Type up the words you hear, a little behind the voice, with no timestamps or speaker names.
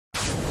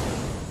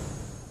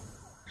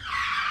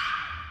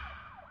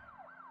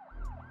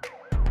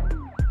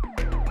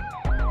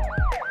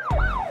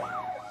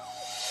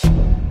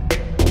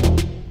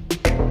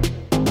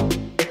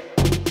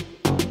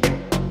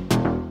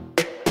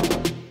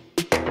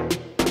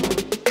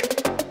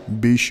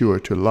be sure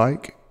to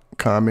like,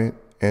 comment,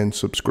 and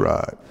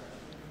subscribe.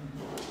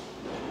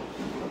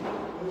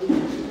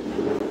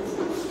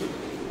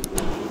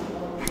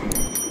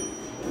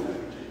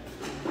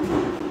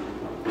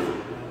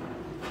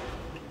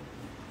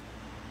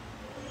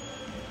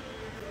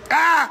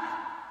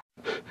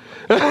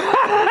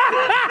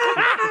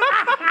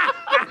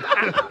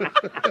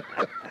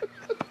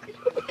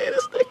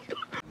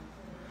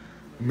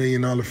 $1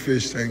 million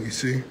fish tank, you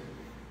see?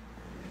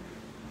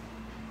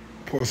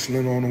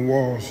 Porcelain on the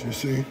walls, you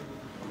see? You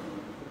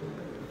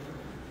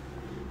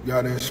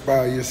gotta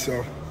inspire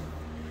yourself.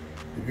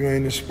 If you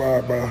ain't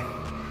inspired by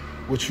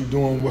what you're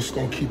doing, what's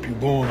gonna keep you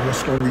going,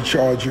 what's gonna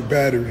recharge your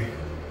battery?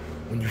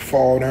 When you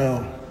fall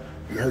down,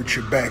 you hurt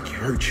your back, you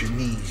hurt your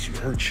knees, you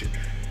hurt your...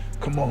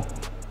 Come on.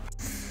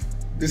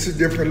 This is a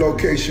different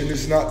location.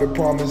 It's not the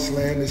promised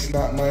land, it's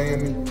not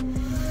Miami.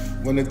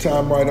 When the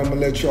time right, I'm gonna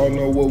let y'all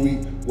know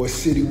what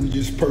city we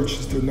just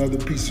purchased another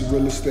piece of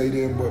real estate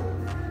in, but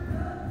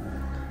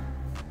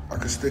I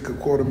could stick a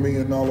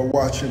 $250,000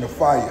 watch in the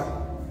fire.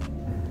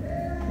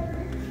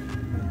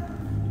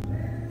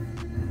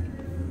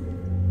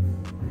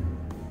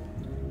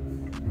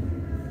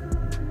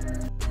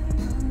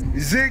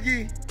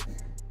 Ziggy,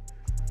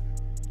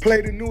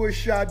 play the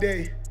newest Sade.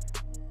 Here's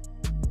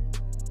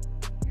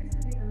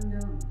the Big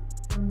Unknown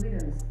from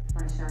Widows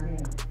by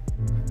Sade.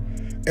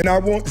 And I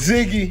want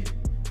Ziggy,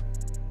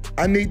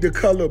 I need the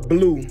color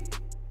blue.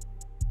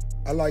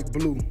 I like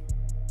blue.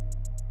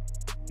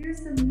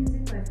 Here's some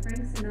music by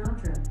Frank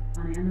Sinatra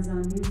on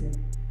Amazon Music.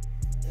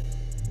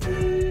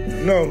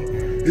 No,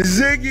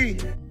 Ziggy,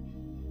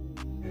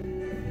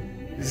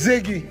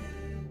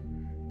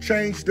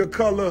 change the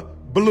color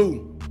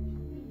blue.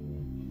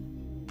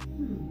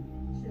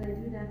 Should I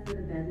do that for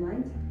the bed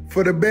light?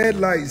 For the bed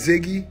light,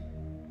 Ziggy.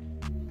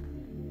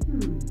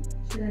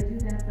 Should I do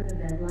that for the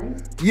bed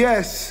light?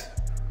 Yes.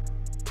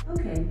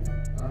 Okay.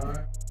 All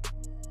right.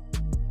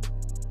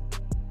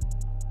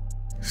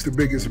 It's the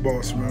biggest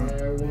boss, man.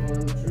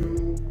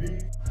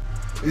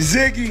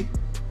 Ziggy,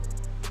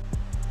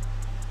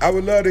 I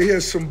would love to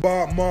hear some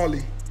Bob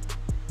Marley.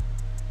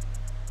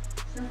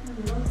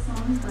 Shuffling Love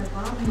Songs by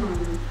Bob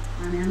Marley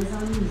on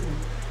Amazon Music.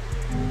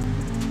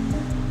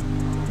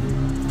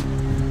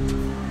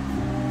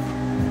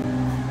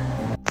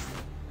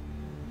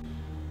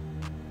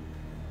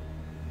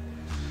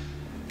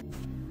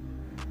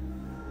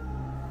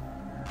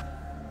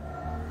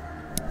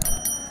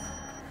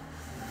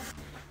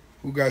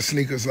 Who got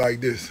sneakers like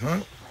this,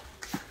 huh?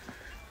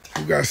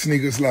 Who got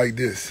sneakers like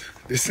this?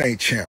 This ain't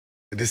Champ.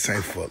 This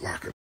ain't Foot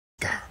Locker.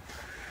 Stop.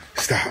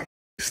 Stop.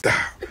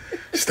 Stop.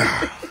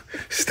 Stop.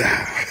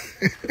 Stop.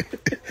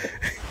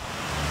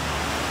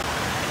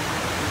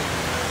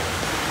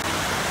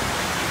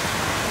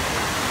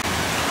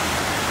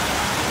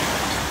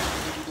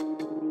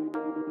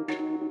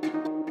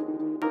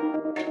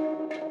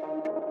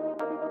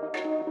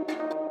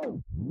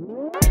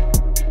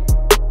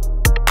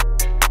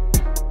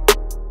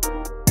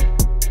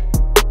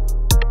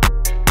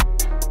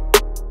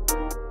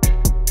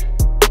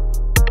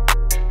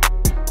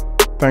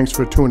 Thanks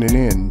for tuning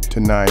in to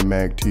 9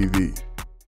 Mag TV.